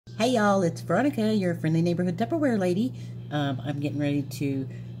Hey y'all, it's Veronica, your friendly neighborhood Tupperware lady. I'm getting ready to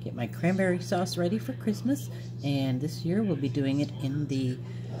get my cranberry sauce ready for Christmas, and this year we'll be doing it in the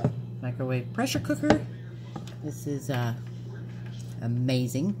microwave pressure cooker. This is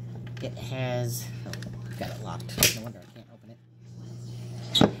amazing. It has, got it locked, no wonder I can't open it.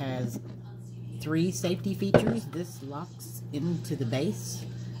 It has 3 safety features. This locks into the base.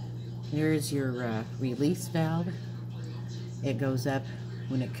 There's your release valve. It goes up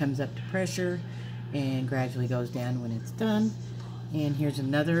when it comes up to pressure and gradually goes down when it's done. And here's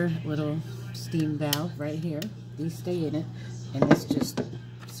another little steam valve right here. These stay in it, and this just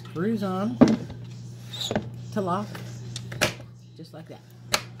screws on to lock, just like that.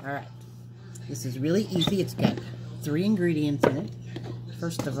 Alright, this is really easy. It's got 3 ingredients in it.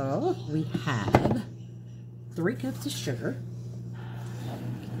 First of all, we have 3 cups of sugar.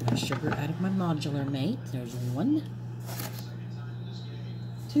 Get my sugar out of my modular mate. There's 1,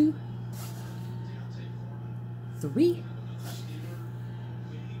 2, 3,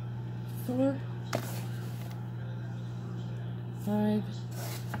 4, 5,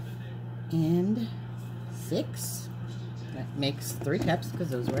 and 6. That makes 3 cups because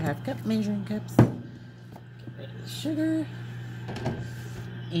those were half-cup measuring cups. Get rid of the sugar.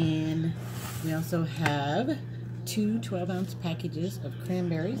 And we also have 2 12-ounce packages of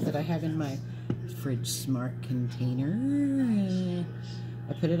cranberries that I have in my Fridge Smart container.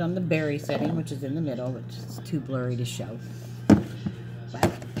 I put it on the berry setting, which is in the middle, which is too blurry to show. But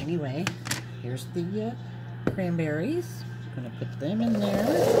anyway, here's the cranberries. I'm going to put them in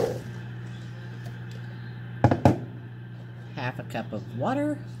there. Half a cup of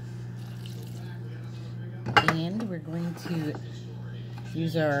water. And we're going to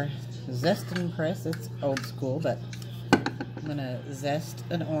use our zesting press. It's old school, but I'm going to zest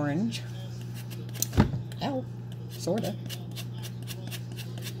an orange. Ow, sorta.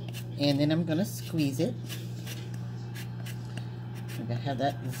 And then I'm going to squeeze it. I'm going to have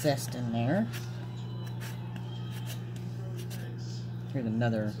that zest in there. Here's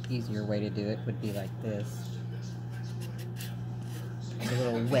another easier way to do it, would be like this. It's a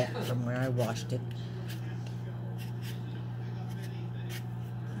little wet from where I washed it.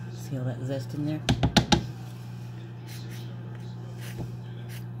 See all that zest in there?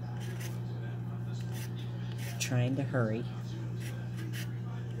 Trying to hurry.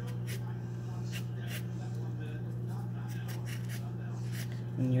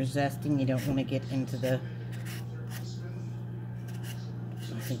 When you're zesting, you don't want to get into the,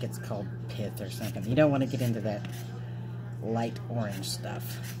 I think it's called pith or something. You don't want to get into that light orange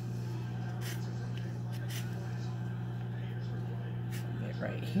stuff. Get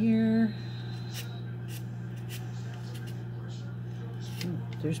right here. Ooh,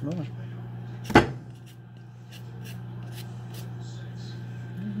 there's more.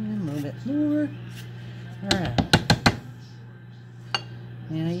 And a little bit more. Alright.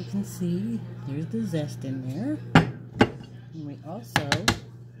 Now you can see there's the zest in there. And we also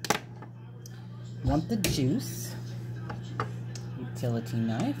want the juice. Utility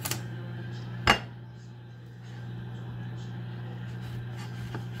knife.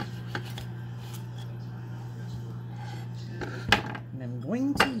 And I'm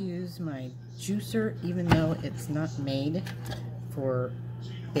going to use my juicer, even though it's not made for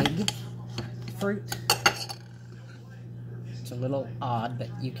big fruit. A little odd, but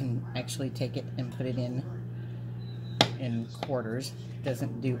you can actually take it and put it in quarters. It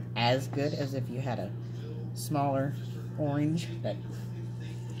doesn't do as good as if you had a smaller orange, but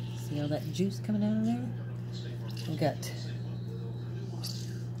see all that juice coming out of there? I've got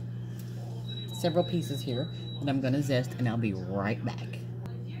several pieces here that I'm going to zest, and I'll be right back.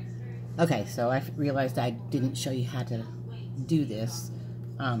 Okay, so I realized I didn't show you how to do this.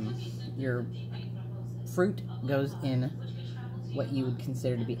 Your fruit goes in what you would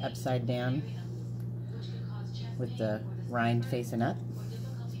consider to be upside down with the rind facing up.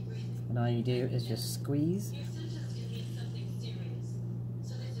 And all you do is just squeeze.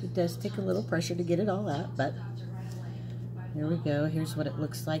 It does take a little pressure to get it all out, but there we go. Here's what it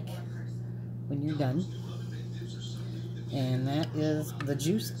looks like when you're done. And that is the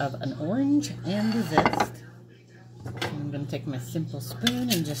juice of an orange and the zest. And I'm going to take my simple spoon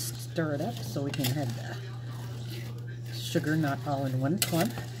and just stir it up so we can have the sugar not all in one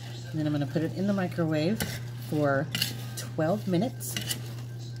clump. And then I'm going to put it in the microwave for 12 minutes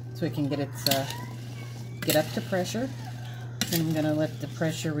so it can get its get up to pressure. And I'm going to let the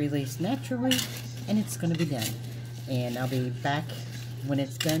pressure release naturally, and it's going to be done. And I'll be back when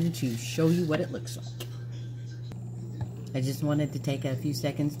it's done to show you what it looks like. I just wanted to take a few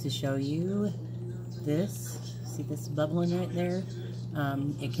seconds to show you this. See this bubbling right there?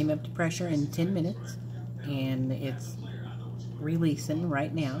 It came up to pressure in 10 minutes, and it's releasing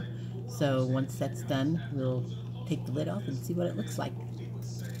right now. So once that's done, we'll take the lid off and see what it looks like.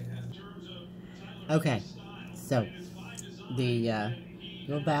 Okay, so the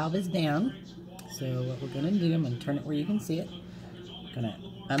little valve is down. So what we're going to do, I'm going to turn it where you can see it. I'm going to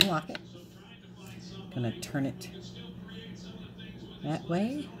unlock it. I'm going to turn it that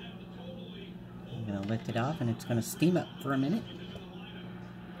way. I'm going to lift it off, and it's going to steam up for a minute.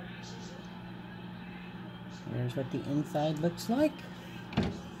 Here's what the inside looks like.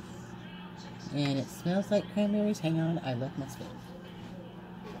 And it smells like cranberries. Hang on, I left my spoon.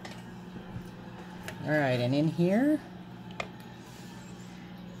 Alright, and in here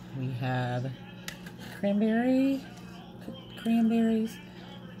we have cranberries.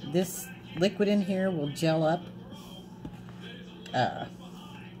 This liquid in here will gel up.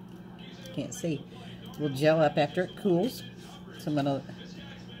 Can't see. Will gel up after it cools. So I'm going to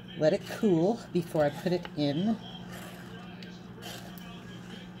let it cool before I put it in.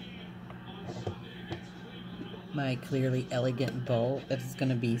 My clearly elegant bowl. It's going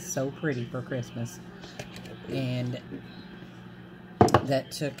to be so pretty for Christmas. And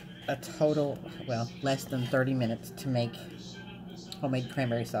that took a total, well, less than 30 minutes to make homemade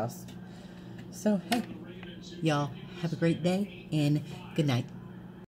cranberry sauce. So, hey, y'all have a great day and good night.